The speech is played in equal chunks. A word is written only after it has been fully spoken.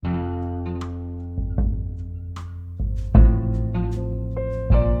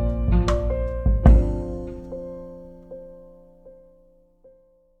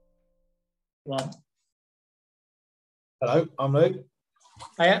Hello, I'm Luke.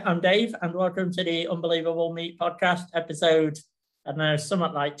 Hi, I'm Dave, and welcome to the Unbelievable Meat Podcast episode. I don't know,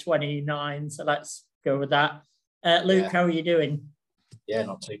 something like 29, so let's go with that. Luke, How are you doing? Yeah,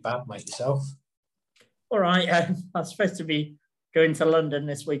 not too bad, mate. Yourself? All right. I was supposed to be going to London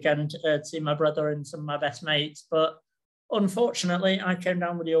this weekend to see my brother and some of my best mates, but unfortunately, I came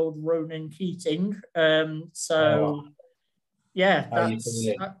down with the old Ronan Keating.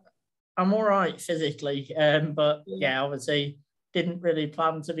 I'm all right physically, but obviously didn't really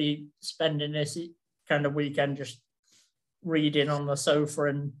plan to be spending this kind of weekend just reading on the sofa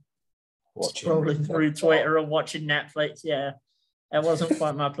and scrolling through Twitter and watching Netflix. Yeah, it wasn't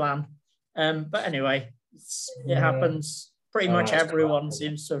quite my plan. But anyway, it happens. Pretty much everyone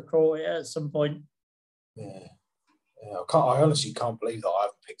seems to have caught it at some point. Yeah. I honestly can't believe that I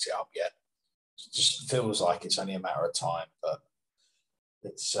haven't picked it up yet. It just feels like it's only a matter of time, but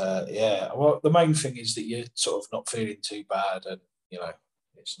it's well, the main thing is that you're sort of not feeling too bad, and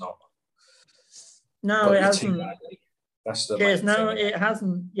it's not. No, it hasn't. That's the Cheers. main No, thing. it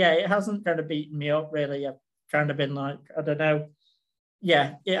hasn't. Yeah, it hasn't kind of beaten me up really. I've kind of been like, I don't know.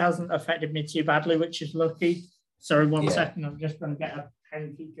 Yeah, it hasn't affected me too badly, which is lucky. Sorry, one second. I'm just going to get a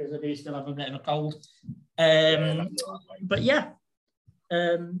hanky because I do still have a bit of a cold. But yeah,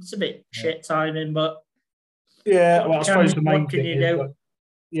 it's a bit shit timing, but I suppose the main what can thing you do?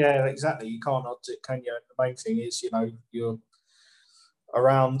 Yeah, exactly. You can't odds it, can you? The main thing is, you're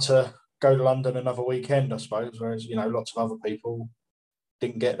around to go to London another weekend, I suppose, whereas, lots of other people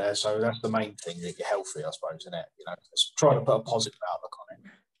didn't get there. So that's the main thing, that you're healthy, I suppose, isn't it? Just trying to put a positive outlook on it.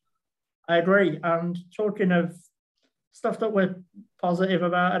 I agree. And talking of stuff that we're positive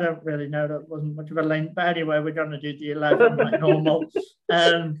about, I don't really know, that wasn't much of a link. But anyway, we're going to do the 11 like normal.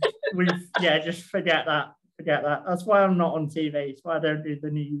 Just forget that. That's why I'm not on TV. It's why I don't do the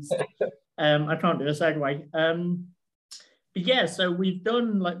news. I can't do a segue. So we've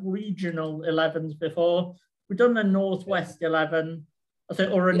done like regional 11s before. We've done a Northwest 11, I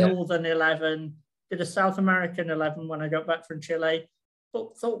think, or a Northern 11. Did a South American 11 when I got back from Chile.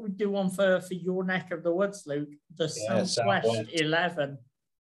 But thought we'd do one for your neck of the woods, Luke. The Southwest 11.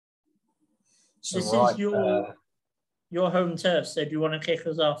 This is your home turf. So do you want to kick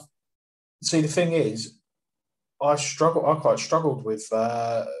us off? See, the thing is, I quite struggled with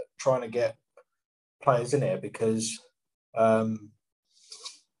trying to get players in here because I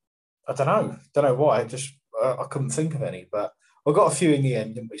don't know why. I couldn't think of any, but we got a few in the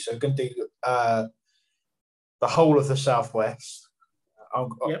end, didn't we? So we're going to do the whole of the Southwest.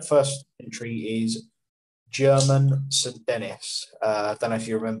 First entry is German St. Dennis. I don't know if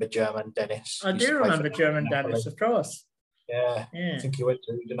you remember German Dennis. I do remember German Dennis, of course. Yeah, I think he went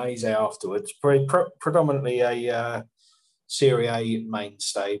to Udinese afterwards. Predominantly a Serie A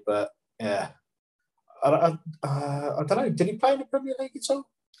mainstay, but yeah, I don't know. Did he play in the Premier League at all?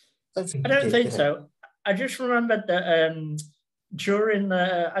 I don't think so. I just remembered that during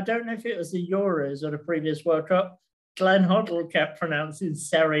the, I don't know if it was the Euros or the previous World Cup, Glenn Hoddle kept pronouncing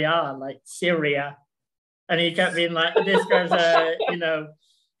Serie A like Syria, and he kept being like, "This guy's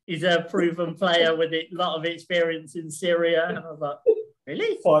he's a proven player with a lot of experience in Syria." And I was like,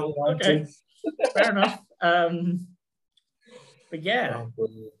 "Really? Okay, fair enough." But yeah,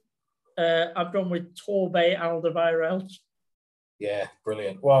 I've gone with Torbe Alderweireld. Yeah,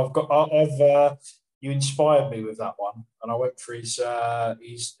 brilliant. Well, you inspired me with that one, and I went for his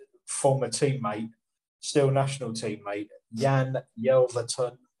former teammate, still national teammate, Jan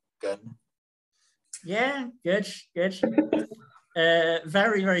Yelverton. Yeah, good.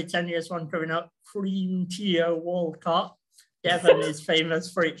 Very, very tenuous one coming up. Cream Tea Walcott. Devon is famous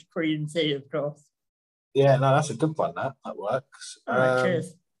for its cream tea, of course. Yeah, no, that's a good one. That works. All right,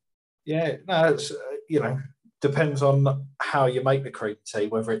 cheers. Yeah, no, it's depends on how you make the cream tea,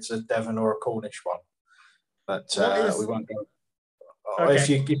 whether it's a Devon or a Cornish one. But we won't go. Okay.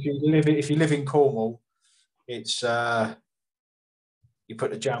 If you live in Cornwall, it's you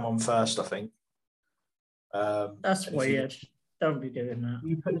put the jam on first, I think. That's weird. Don't be doing that.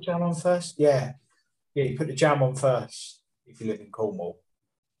 You put the jam on first? Yeah. You put the jam on first if you live in Cornwall.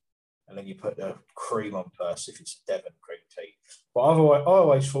 And then you put the cream on first if it's a Devon cream tea. But I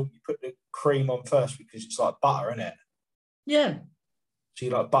always thought you put the cream on first because it's like butter, isn't it? Yeah. So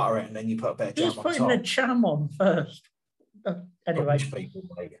you like butter it and then you put a bit of jam on top. Who's putting the jam on first? Anyway. People,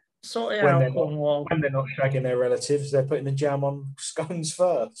 sort it out, Cornwall. When they're not shagging their relatives, they're putting the jam on scones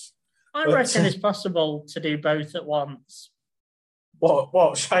first. I reckon it's possible to do both at once.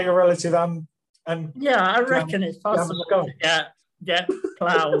 What? Shag a relative and yeah, I reckon it's possible to get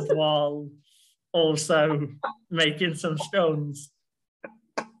ploughed while also making some scones.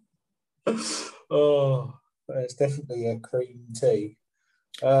 Oh, It's definitely a cream tea.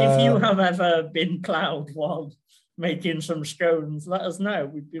 If you have ever been cloud while making some scones, let us know.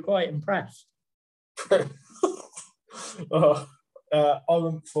 We'd be quite impressed. I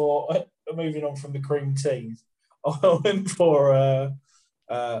went for, moving on from the cream teas, I went for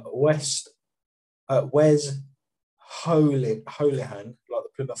Wes Hoolihan, like the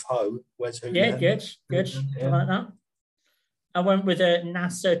Plymouth Hoe. Wes Hoolihan. Yeah, good. Yeah. I like that. I went with a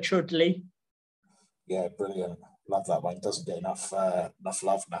NASA Chudley. Yeah, brilliant. Love that one. Doesn't get enough love,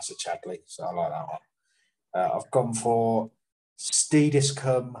 NASA Chadley, so I like that one. I've gone for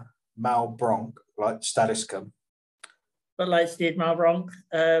Stediscombe Malbronk, like Stadiscombe. But like Steve Malbronk.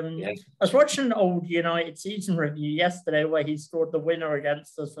 Yeah. I was watching an old United season review yesterday where he scored the winner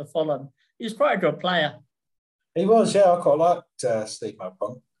against us for Fulham. He was quite a good player. He was, yeah. I quite liked Steve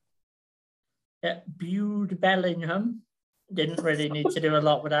Malbronk. Yeah, Bude Bellingham. Didn't really need to do a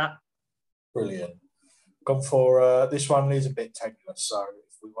lot with that. Brilliant. Gone for this one is a bit tenuous, so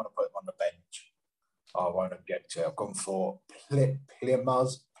if we want to put him on the bench, I won't object to it. I've gone for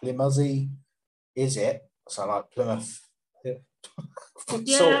Plymouth. Is it? So like Plymouth. Yeah,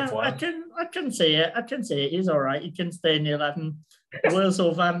 sort of I can see it. I can see it. He's all right. He can stay in the 11.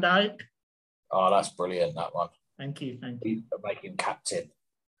 Wurzel van Dijk. Oh, that's brilliant, that one. Thank you. Make him captain.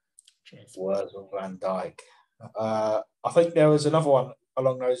 Cheers. Wurzel van Dijk. I think there was another one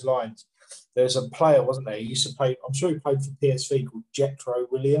along those lines. There's a player, wasn't there? He used to play, I'm sure he played for PSV, called Jethro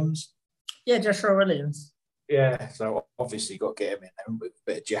Williams. Yeah, Jethro Williams. Yeah, so obviously got to get him in there with a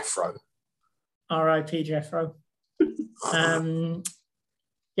bit of Jethro. R.I.P. Jethro.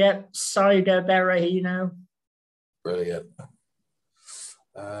 Yeah, Cider Berahino. Brilliant.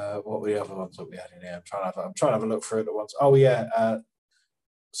 What were the other ones that we had in here? I'm trying to have a look through the ones. Oh yeah,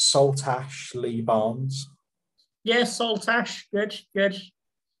 Saltash Lee Barnes. Yeah, Saltash, good.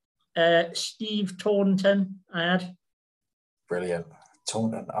 Steve Taunton, I had. Brilliant.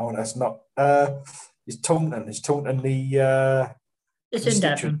 Taunton. Oh, that's not. Is Taunton the? It's in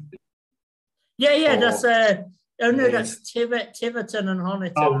Devon. Yeah. That's. That's Tiverton and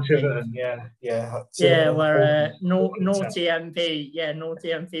Honiton. Oh, Tiverton, yeah. Yeah, where Naughty MP, Naughty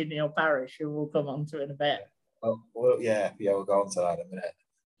MP Neil Parish, who we'll come on to in a bit. Well, yeah, we'll go on to that in a minute.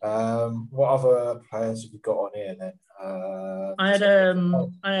 What other players have you got on here then? I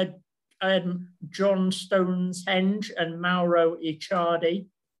had John Stonehenge and Mauro Icardi.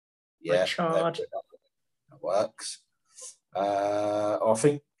 Yeah, that works. I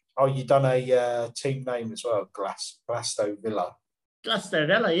think. Oh, you done a team name as well, Glasgow Villa. Glasgow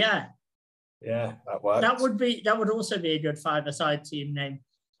Villa, yeah. Yeah, that works. That would also be a good five-a-side team name.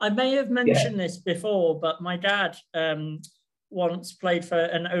 I may have mentioned this before, but my dad once played for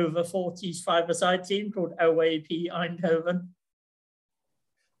an over 40s five-a-side team called OAP Eindhoven.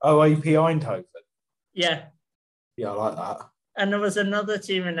 OAP Eindhoven? Yeah. Yeah, I like that. And there was another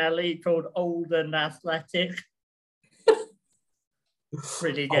team in our league called Oldham Athletic.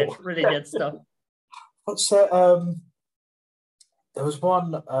 Really good stuff. What's that? There was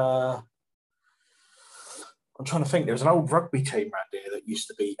one. I'm trying to think. There was an old rugby team around here that used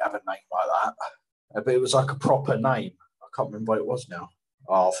to have a name like that, but it was like a proper name. I can't remember what it was now.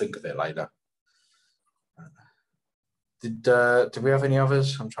 I'll think of it later. Did we have any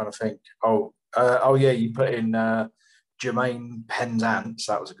others? I'm trying to think. Oh yeah, you put in Jermaine Penzance.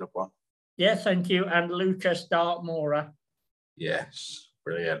 That was a good one. Yeah, thank you. And Lucas Dartmoor. Yes,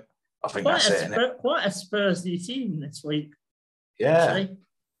 brilliant. I think that's it. Quite a Spursy team this week. Yeah. Actually.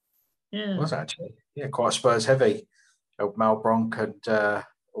 Yeah. It was actually. Yeah, quite a Spurs heavy. Old Malbronk and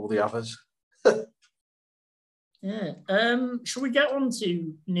all the others. Yeah. Should we get on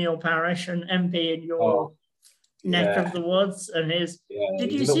to Neil Parish and MP in your neck of the woods and his? Yeah,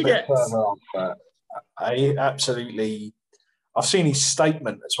 did you see that? I've seen his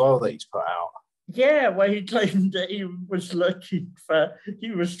statement as well that he's put out. Yeah, where he claimed that he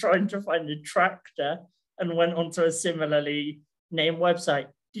was trying to find a tractor and went onto a similarly named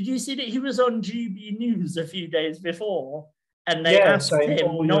website. Did you see that he was on GB News a few days before, and they asked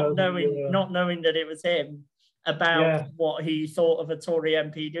him, not knowing that it was him, about what he thought of a Tory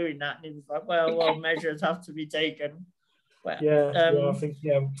MP doing that, and he was like, "Well, measures have to be taken." Well, I think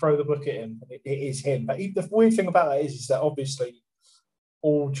throw the book at him. It is him. But the weird thing about that is that obviously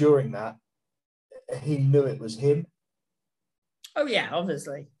all during that he knew it was him. Oh yeah,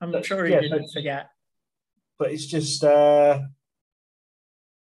 obviously. I'm sure he didn't forget. But it's just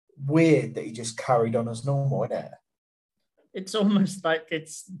weird that he just carried on as normal, isn't it? It's almost like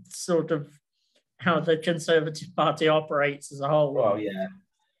it's sort of how the Conservative Party operates as a whole. Well, yeah.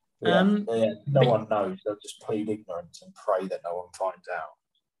 No one knows. They'll just plead ignorance and pray that no one finds out.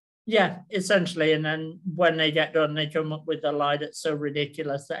 Yeah, essentially. And then when they get done, they come up with a lie that's so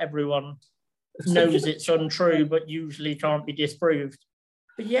ridiculous that everyone knows it's untrue, but usually can't be disproved.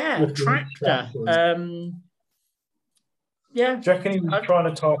 But yeah, tractor. Yeah. Do you reckon he was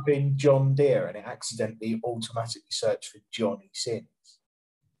trying to type in John Deere and it accidentally automatically searched for Johnny Sins?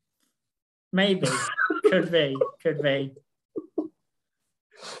 Maybe. Could be.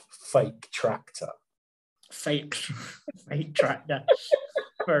 Fake tractor. Fake tractor.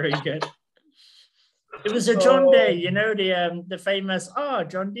 Very good. It was a John Deere, you know, the famous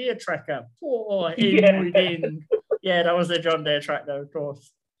John Deere tractor. Yeah, that was a John Deere tractor, of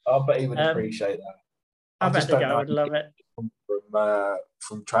course. I bet he would appreciate that. I bet the guy would love it.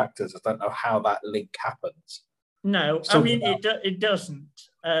 From tractors, I don't know how that link happens. No, I mean it doesn't.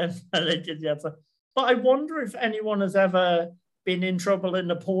 But I wonder if anyone has ever been in trouble in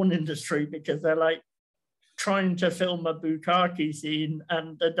the porn industry because they're like trying to film a bukkake scene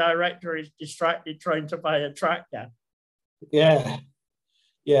and the director is distracted trying to buy a tractor. Yeah,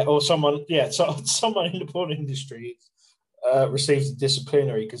 or someone in the porn industry receives a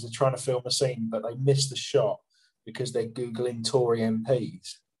disciplinary because they're trying to film a scene, but they miss the shot because they're Googling Tory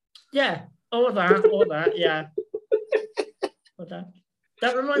MPs. Yeah, all that, yeah.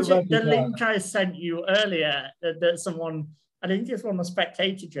 That reminds me of the link I sent you earlier that someone, I think it's one of the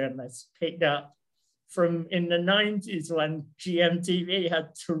Spectator journalists, picked up from in the 90s when GMTV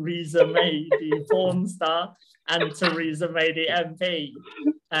had Theresa May, the porn star, and Theresa May, the MP,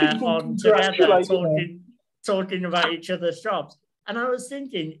 on together talking about each other's jobs. And I was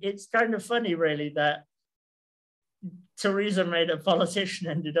thinking, it's kind of funny, really, that Theresa May, the politician,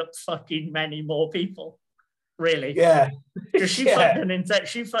 ended up fucking many more people. Really? Yeah. Because she fucked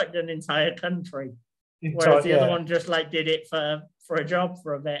an entire country. Whereas the other one just like did it for a job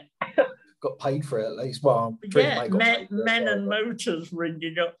for a bit. Got paid for it at least. Well, yeah, men and motors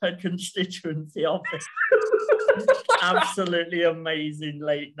ringing up her constituency office. Absolutely amazing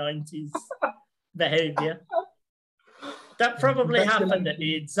late 90s behaviour. That probably happened at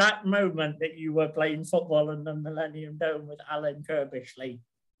the exact moment that you were playing football in the Millennium Dome with Alan Kirbishley.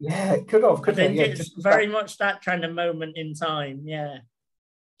 Yeah, it could have. I think it's very much that kind of moment in time, yeah.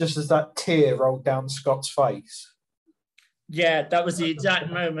 Just as that tear rolled down Scott's face. Yeah, that was the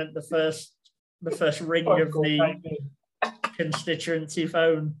exact moment, the first ring of the constituency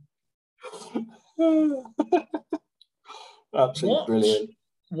phone. Absolutely brilliant.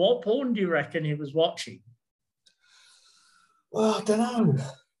 What porn do you reckon he was watching? Well, I don't know.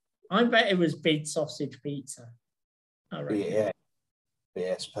 I bet it was Big Sausage Pizza. Yeah,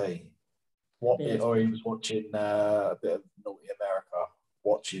 BSP. Or he was watching a bit of Naughty America,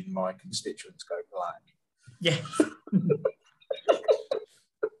 watching my constituents go black. Yeah.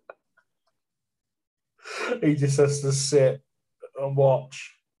 He just has to sit and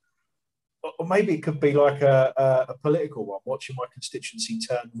watch. Or maybe it could be like a political one, watching my constituency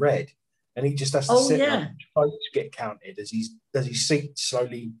turn red. And he just has to sit there and votes get counted as his seat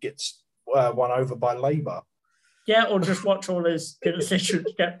slowly gets won over by Labour. Yeah, or just watch all his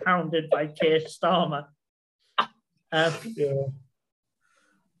constituents get pounded by Keir Starmer. Yeah.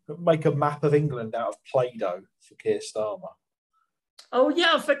 Make a map of England out of Play-Doh for Keir Starmer. Oh,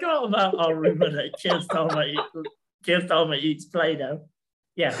 yeah, I forgot about our rumour that Keir Starmer eats Play-Doh.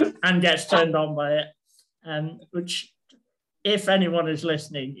 Yeah, and gets turned on by it. Which, if anyone is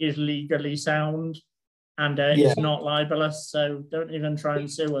listening, is legally sound and is not libelous, so don't even try and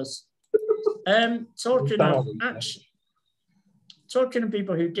sue us. Talking of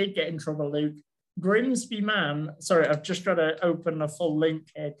people who did get in trouble, Luke, Grimsby Man, sorry, I've just got to open a full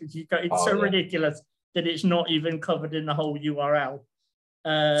link here because it's ridiculous that it's not even covered in the whole URL.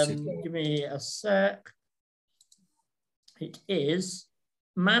 Give me a sec. It is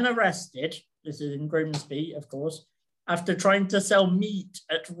man arrested, this is in Grimsby, of course, after trying to sell meat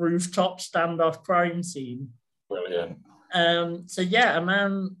at rooftop standoff crime scene. Brilliant. So yeah, a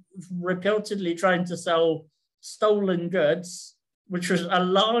man reportedly trying to sell stolen goods, which was a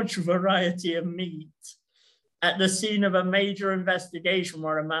large variety of meat, at the scene of a major investigation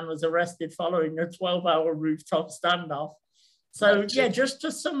where a man was arrested following a 12-hour rooftop standoff. So yeah, just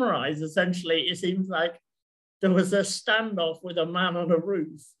to summarize, essentially, it seems like there was a standoff with a man on a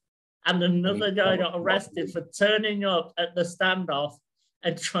roof and another guy got arrested for turning up at the standoff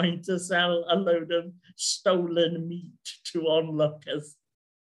and trying to sell a load of stolen meat to onlookers.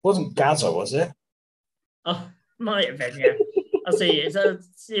 Wasn't Gaza, was it? Oh, might have been, yeah. I'll see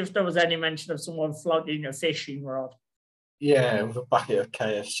if there was any mention of someone flogging a fishing rod. Yeah, with a bucket of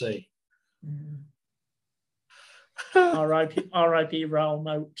KFC. R.I.P. Raoul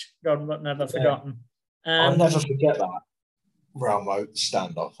Moat, gone but never forgotten. I'll never forget that. remote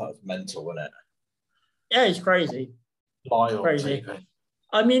standoff. That was mental, wasn't it? Yeah, it's crazy. Live on TV.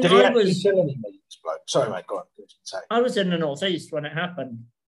 I mean, did he actually sell any meats, bloke? Sorry, mate, go on. I was in the northeast when it happened.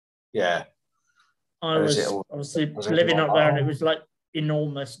 Yeah. I was obviously living up there, and it was like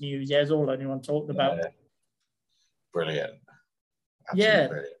enormous news. Yeah, it's all anyone talked about. Yeah. Brilliant. Absolutely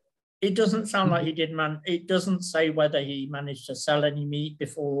brilliant. It doesn't sound like he did, man. It doesn't say whether he managed to sell any meat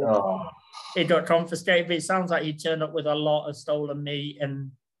before it got confiscated. But it sounds like he turned up with a lot of stolen meat.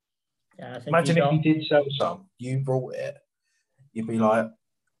 And yeah, I think imagine if he did sell some, you brought it, you'd be like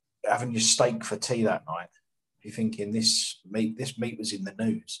having your steak for tea that night. You're thinking this meat was in the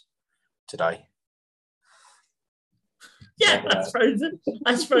news today. Yeah,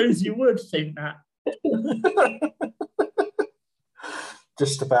 I suppose you would think that.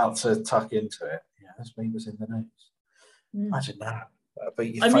 Just about to tuck into it. Yeah, this meat was in the news. Imagine that.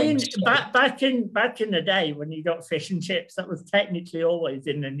 I mean, back in the day when you got fish and chips, that was technically always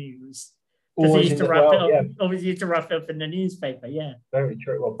in the news. Because he used to wrap it up. Yeah. Always used to wrap it up in the newspaper. Yeah. Very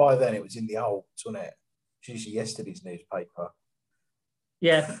true. Well, by then it was in the Olds, wasn't it? It's usually yesterday's newspaper.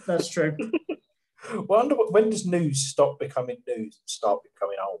 Yeah, that's true. Well, I wonder when does news stop becoming news and start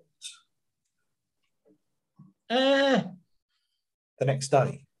becoming Olds? The next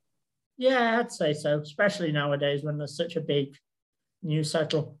day. Yeah, I'd say so. Especially nowadays when there's such a big news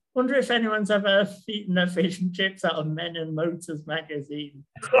cycle. Wonder if anyone's ever eaten their fish and chips out of Men and Motors magazine.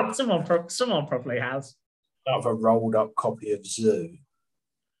 Someone probably has. Out of a rolled up copy of Zoo.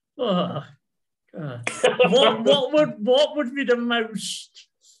 Oh, God. what would be the most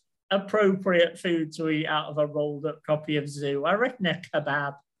appropriate food to eat out of a rolled up copy of Zoo? I reckon a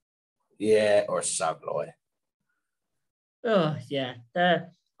kebab. Yeah, or a saveloy. Oh yeah.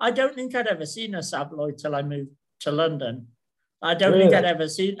 I don't think I'd ever seen a saveloy till I moved to London. I don't think I'd ever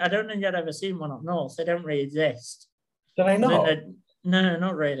seen one up north. They don't really exist. Do they not? No,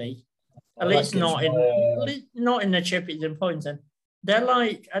 not really. At least not in the Chippies in Poynton. They're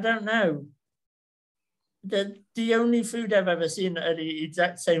like, I don't know. The only food I've ever seen that are the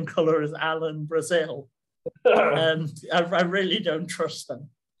exact same colour as Alan Brazil. I really don't trust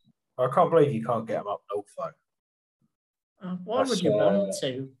them. I can't believe you can't get them up north though. Why would you want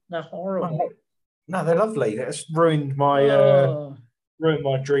to? They're horrible. No, they're lovely. It's ruined my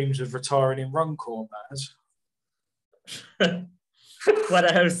dreams of retiring in Runcorn. What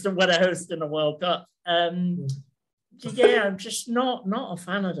a host in a World Cup. Yeah, I'm just not a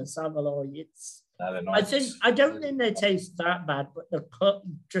fan of the saveloy. Nice. I don't think they taste that bad, but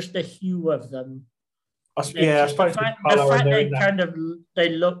just the hue of them. I suppose the fact they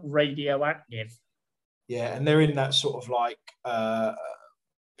look radioactive. Yeah, and they're in that sort of like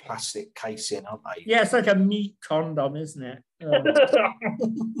plastic casing, aren't they? Yeah, it's like a meat condom, isn't it? Oh.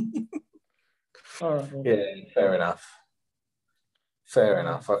 Horrible. Yeah, fair enough. Fair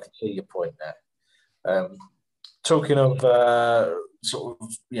enough. I can see your point there. Talking of sort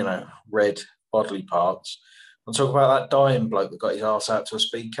of, red bodily parts, I'll talk about that dying bloke that got his arse out to a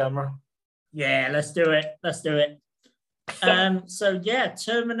speed camera. Yeah, let's do it. So yeah,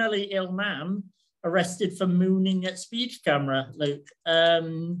 terminally ill man arrested for mooning at speed camera, Luke.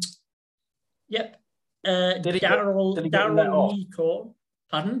 Yep. Daryl Meecorn.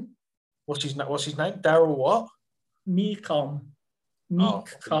 Pardon? What's his name? Daryl what? Meecorn.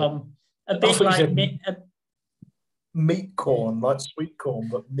 A bit like meat corn, like sweet corn,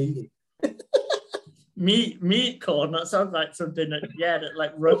 but meaty. meat corn. That sounds like something that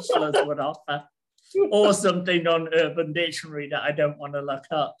like rustlers would offer, or something on Urban Dictionary that I don't want to look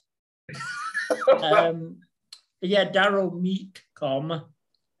up. Daryl Meatcom,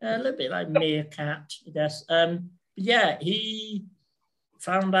 a little bit like meerkat, I guess. He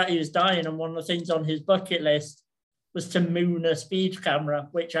found out he was dying, and one of the things on his bucket list was to moon a speed camera,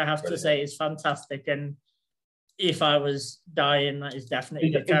 which I have to say is fantastic. And if I was dying, that is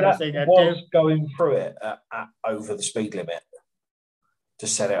definitely the kind of thing I'd do. Going through it over the speed limit to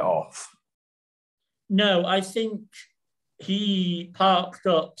set it off. No, I think he parked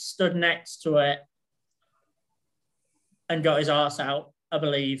up, stood next to it, and got his arse out, I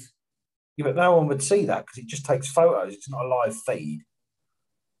believe. Yeah, but no one would see that because he just takes photos. It's not a live feed.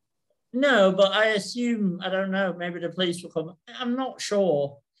 No, but I assume, I don't know, maybe the police will come. I'm not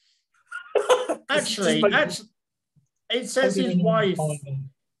sure. Actually, it says his wife.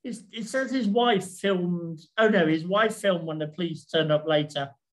 It says his wife filmed. Oh no, his wife filmed when the police turned up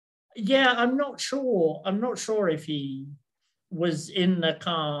later. Yeah, I'm not sure. I'm not sure if he was in the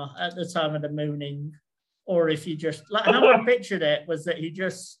car at the time of the mooning, or if he just, like, how I pictured it was that he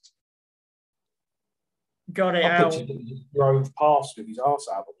just got it out. Pictured that he just drove past with his arse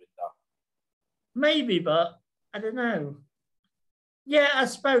out the window. Maybe, but I don't know. Yeah, I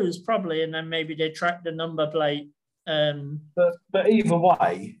suppose probably, and then maybe they track the number plate. But either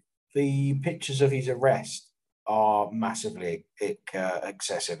way, the pictures of his arrest are massively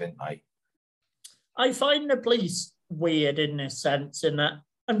excessive, aren't they? I find the police weird in this sense, in that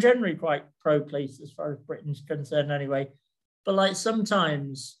I'm generally quite pro police as far as Britain's concerned, anyway. But like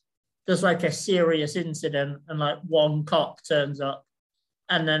sometimes there's like a serious incident, and like one cop turns up,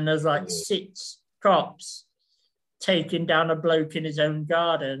 and then there's like 6 cops taking down a bloke in his own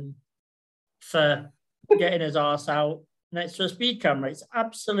garden for getting his ass out next to a speed camera. It's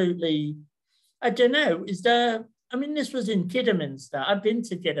absolutely, I don't know. Is there, I mean, this was in Kidderminster. I've been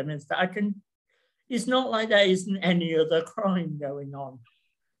to Kidderminster. It's not like there isn't any other crime going on.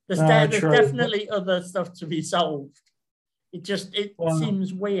 There's definitely other stuff to be solved. It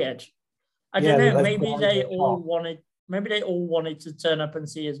seems weird. I don't know. Maybe they all wanted to turn up and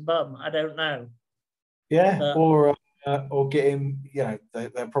see his bum. I don't know. Yeah, but, or get him. You know,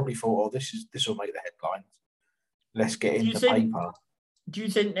 they probably thought, "Oh, this will make the headlines. Let's get in the paper." Do you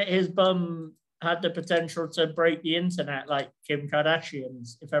think that his bum had the potential to break the internet like Kim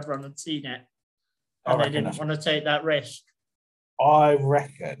Kardashian's if everyone had seen it, and they didn't want to take that risk? I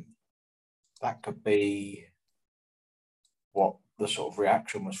reckon that could be what the sort of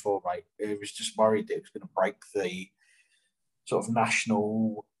reaction was for, mate. It was just worried that it was going to break the sort of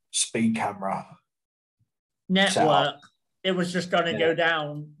national speed camera network. Setup. It was just going to go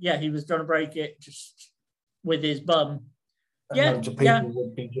down. Yeah, he was going to break it just with his bum. And loads of people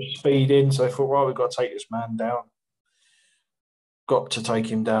would be just speeding, so they thought, well, we've got to take this man down. Got to take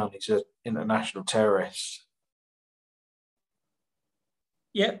him down. He's an international terrorist.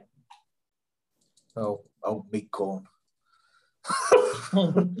 Yep. Old meat corn.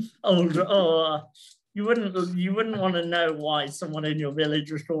 You wouldn't want to know why someone in your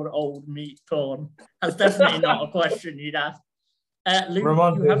village was called old meat corn. That's definitely not a question you'd ask. Luke,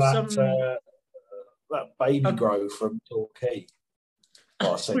 remind me of that baby grow from Torquay.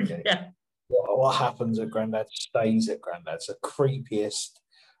 What I said, what happens at Grandad stays at Grandad. It's the creepiest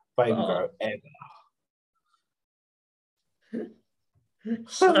baby grow ever.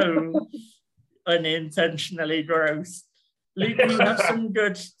 So unintentionally gross. Luke, you have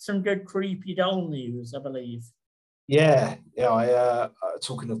some good creepy doll news, I believe. Yeah. I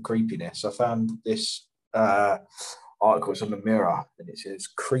talking of creepiness, I found this article. It's on the Mirror, and it says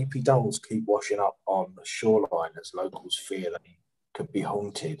creepy dolls keep washing up on the shoreline as locals fear they could be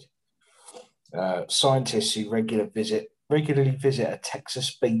haunted. Scientists who regularly visit a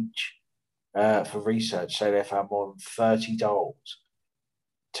Texas beach for research say they found more than 30 dolls,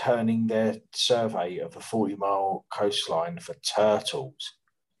 turning their survey of the 40-mile coastline for turtles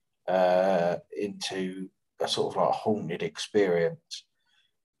into a sort of like haunted experience.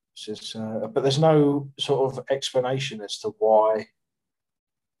 But there's no sort of explanation as to why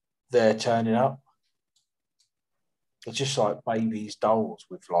they're turning up. It's just like babies' dolls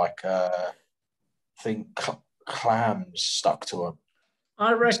with like clams stuck to them.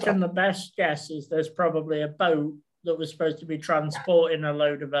 I reckon the best guess is there's probably a boat that was supposed to be transporting a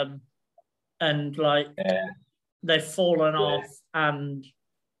load of them, and they've fallen off, and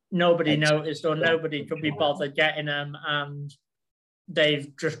nobody noticed, or nobody could be bothered getting them, and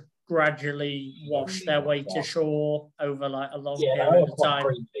they've just gradually washed their way to shore over like a long period of time. I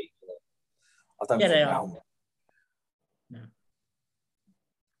don't think they are. No.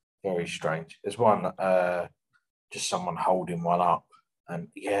 Very strange. There's one, just someone holding one up, and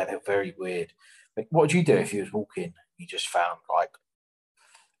they're very weird. Like, what would you do if you was walking? You just found like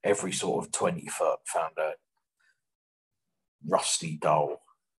every sort of 20 foot found a rusty doll.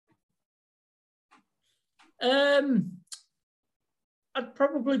 I'd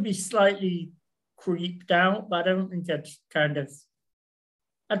probably be slightly creeped out, but I don't think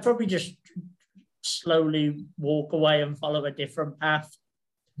I'd probably just slowly walk away and follow a different path,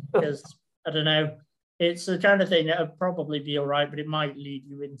 because I don't know, it's the kind of thing that would probably be all right, but it might lead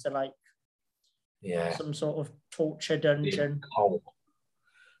you into like some sort of torture dungeon.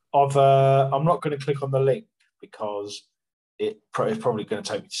 I'm not going to click on the link because it's probably going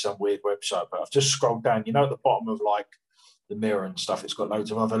to take me to some weird website, but I've just scrolled down. You know, at the bottom of like the Mirror and stuff, it's got loads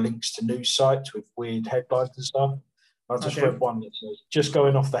of other links to news sites with weird headlines and stuff. I just read one that says, just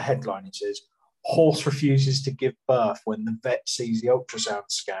going off the headline, it says, horse refuses to give birth. When the vet sees the ultrasound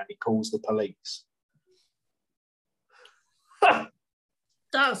scan, he calls the police.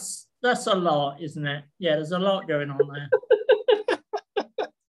 That's a lot, isn't it? Yeah, there's a lot going on there.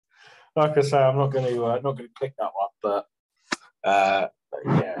 Like I say, I'm not going to click that one, but a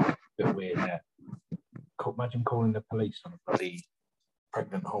bit weird. Yeah, imagine calling the police on a bloody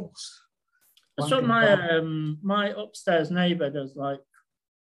pregnant horse. That's what my upstairs neighbour does, like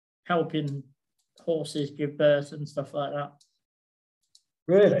helping horses give birth and stuff like that.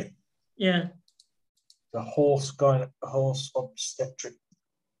 Really? Yeah. The horse obstetric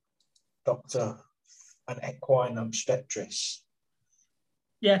doctor, an equine obstetrician.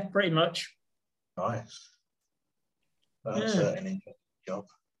 Yeah, pretty much. Nice. That's an interesting job.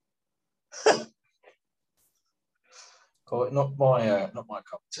 Not my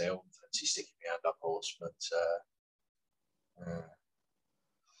cup of tea. I wouldn't fancy sticking my hand up horse, but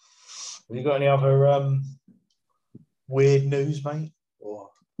have you got any other weird news, mate? Or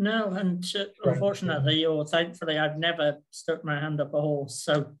no, and unfortunately or thankfully, I've never stuck my hand up a horse,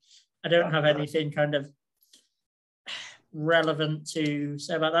 so I don't have anything kind of relevant to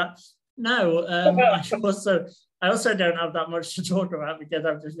say about that. No, I also don't have that much to talk about because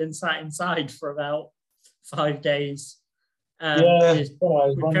I've just been sat inside for about 5 days. With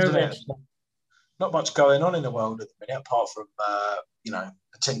COVID. Not much going on in the world at the minute, apart from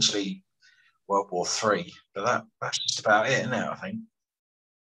potentially World War III. But that's just about it, isn't it? I think.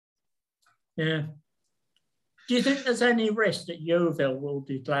 Yeah. Do you think there's any risk that Yeovil will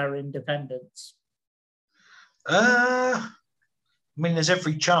declare independence? I mean, there's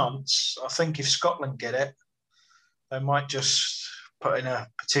every chance. I think if Scotland get it, they might just put in a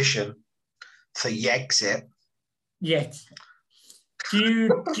petition for Yexit. Yes.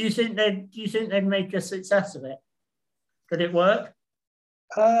 Do you think they'd make a success of it? Could it work?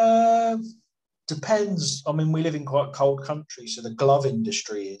 Depends. I mean, we live in quite a cold country, so the glove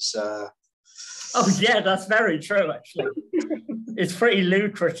industry is. Oh yeah, that's very true. Actually, it's pretty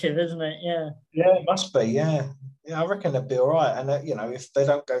lucrative, isn't it? Yeah. Yeah, it must be. Yeah, I reckon they'd be all right. And if they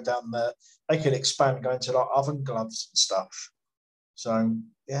don't go down there, they could expand, go into like oven gloves and stuff. So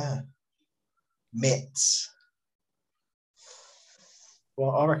yeah, mitts.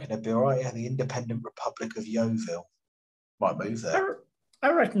 Well, I reckon it'd be all right. Yeah, the Independent Republic of Yeovil might move there.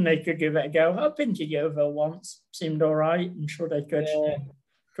 I reckon they could give it a go. I've been to Yeovil once. Seemed all right. I'm sure they could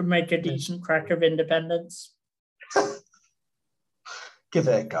make a decent crack of independence. Give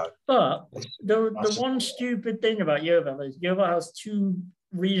it a go. But the one stupid thing about Yeovil is Yeovil has 2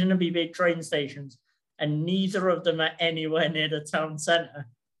 reasonably big train stations, and neither of them are anywhere near the town centre.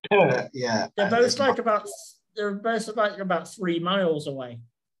 Yeah. They're both like about 3 miles away.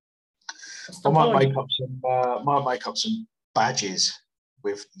 I might make up some badges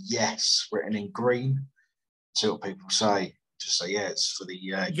with yes written in green. See what people say. Just say it's for the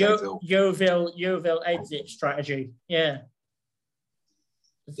Yeovil exit strategy. Yeah.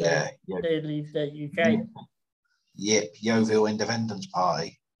 Yeah. They leave the UK. Yep, Yeovil Independence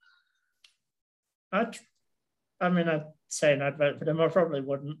Party. I'd say I'd vote for them. I probably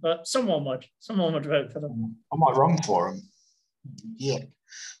wouldn't, but someone would. Someone would vote for them. I might run for them. Yeah,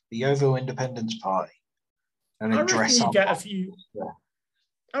 the Yeovil Independence Party. And then dress up.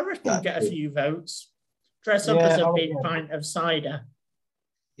 I reckon you get a few votes. Dress up as a big pint of cider.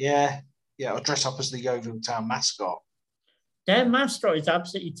 Yeah, I'll dress up as the Yeovil Town mascot. Their mascot is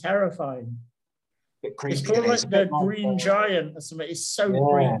absolutely terrifying. It's called like the Green Giant or something. It's so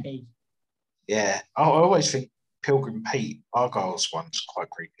creepy. Yeah, I always think Pilgrim Pete, Argyle's one's quite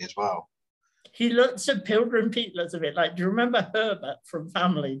creepy as well. Pilgrim Pete looks a bit like, do you remember Herbert from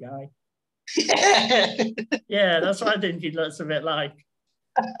Family Guy? Yeah. Yeah, that's what I think he looks a bit like.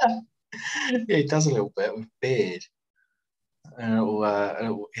 Yeah, he does a little bit with beard.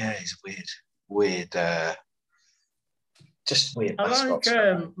 He's weird. Just weird. I like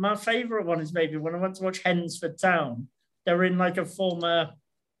my favourite one is maybe when I went to watch Hensford Town. They're in like a former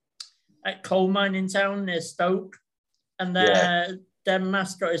coal mining town near Stoke, and their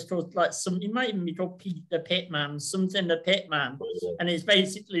mascot is called it might even be called Pete the Pitman, something the Pitman, and it's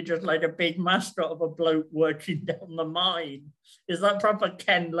basically just like a big mascot of a bloke working down the mine. Is that proper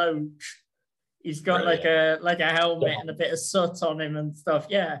Ken Loach? He's got like a helmet and a bit of soot on him and stuff.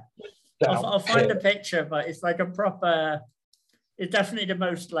 Yeah, I'll find a picture, but it's like a proper. It's definitely the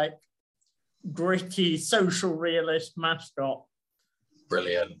most like gritty social realist mascot.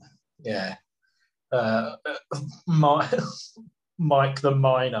 Brilliant. Yeah. Mike the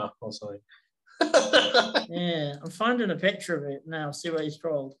Miner or something. Yeah, I'm finding a picture of it now. See what he's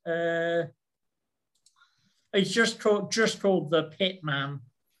called. It's just called the Pitman.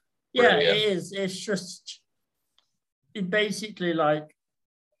 Yeah, Brilliant. It is. It's basically like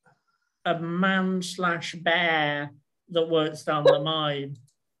a man/bear that works down the mine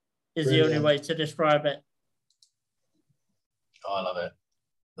is Brilliant. The only way to describe it. Oh, I love it.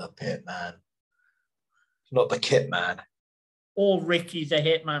 The Pitman. Not the Kit Man. Or Ricky the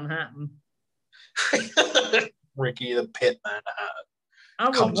Hitman Hatton. Ricky the Pitman Hatton.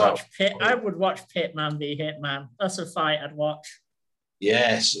 I would watch Pitman v Hitman. That's a fight I'd watch.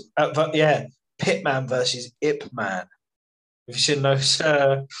 Yes, but yeah, Pitman versus Ip Man. Have you seen those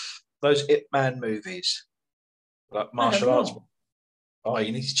Ip Man movies, like martial arts? Oh,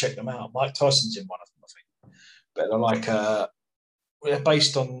 you need to check them out. Mike Tyson's in one of them, I think. But they're like they're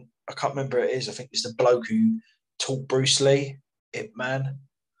based on, I can't remember who it is. I think it's the bloke who taught Bruce Lee, Ip Man,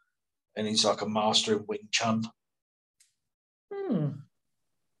 and he's like a master in Wing Chun.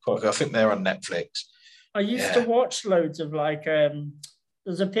 I think they're on Netflix. I used to watch loads of like.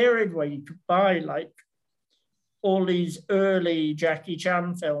 There's a period where you could buy like all these early Jackie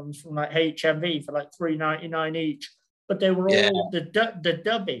Chan films from like HMV for like $3.99 each, but they were all the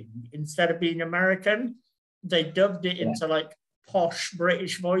dubbing, instead of being American, they dubbed it into like posh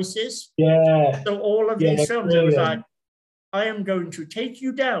British voices. Yeah. So all of these films, it was like, I am going to take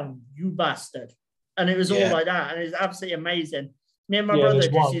you down, you bastard. And it was all like that. And it's absolutely amazing. Me and my brother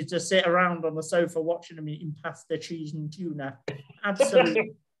just used to sit around on the sofa watching them eating pasta, cheese, and tuna.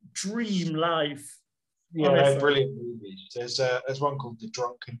 Absolute dream life. Yeah, honestly. Brilliant movies. There's one called The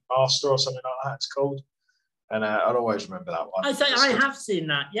Drunken Master or something like that. It's called, and I'd always remember that one. I have seen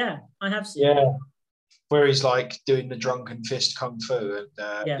that. Yeah, I have seen. Yeah, where he's like doing the drunken fist kung fu,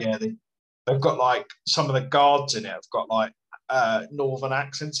 and they've got like some of the guards in it have got like northern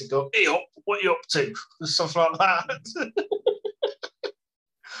accents and go, "Hey up, what are you up to?" and stuff like that.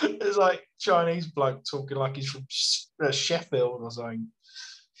 It's like Chinese bloke talking like he's from Sheffield or something.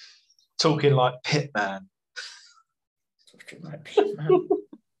 Talking like Pitman. Talking like Pitman.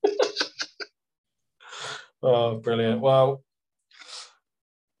 Oh, brilliant. Well,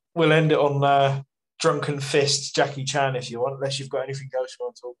 we'll end it on Drunken Fist, Jackie Chan, if you want, unless you've got anything else you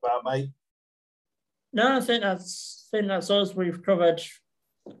want to talk about, mate. No, I think that's us. We've covered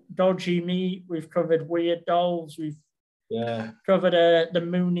Dodgy Meat. We've covered Weird Dolls. We've covered the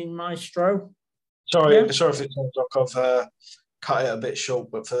Mooning Maestro. Sorry if it sounds like I've cut it a bit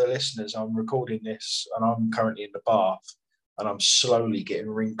short, but for the listeners, I'm recording this and I'm currently in the bath and I'm slowly getting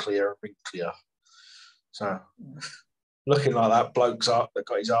wrinklier and wrinklier. So looking like that bloke's up that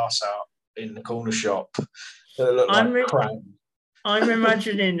got his ass out in the corner shop. That look like crap. I'm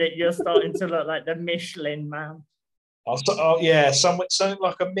imagining that you're starting to look like the Michelin Man. Something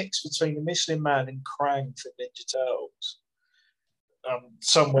like a mix between the Michelin Man and Krang from Ninja Turtles.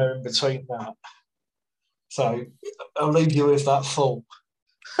 Somewhere in between that. So I'll leave you with that thought.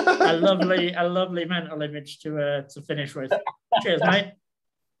 a lovely mental image to finish with. Cheers, mate.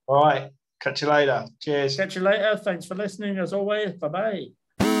 All right. Catch you later. Cheers. Catch you later. Thanks for listening as always. Bye-bye.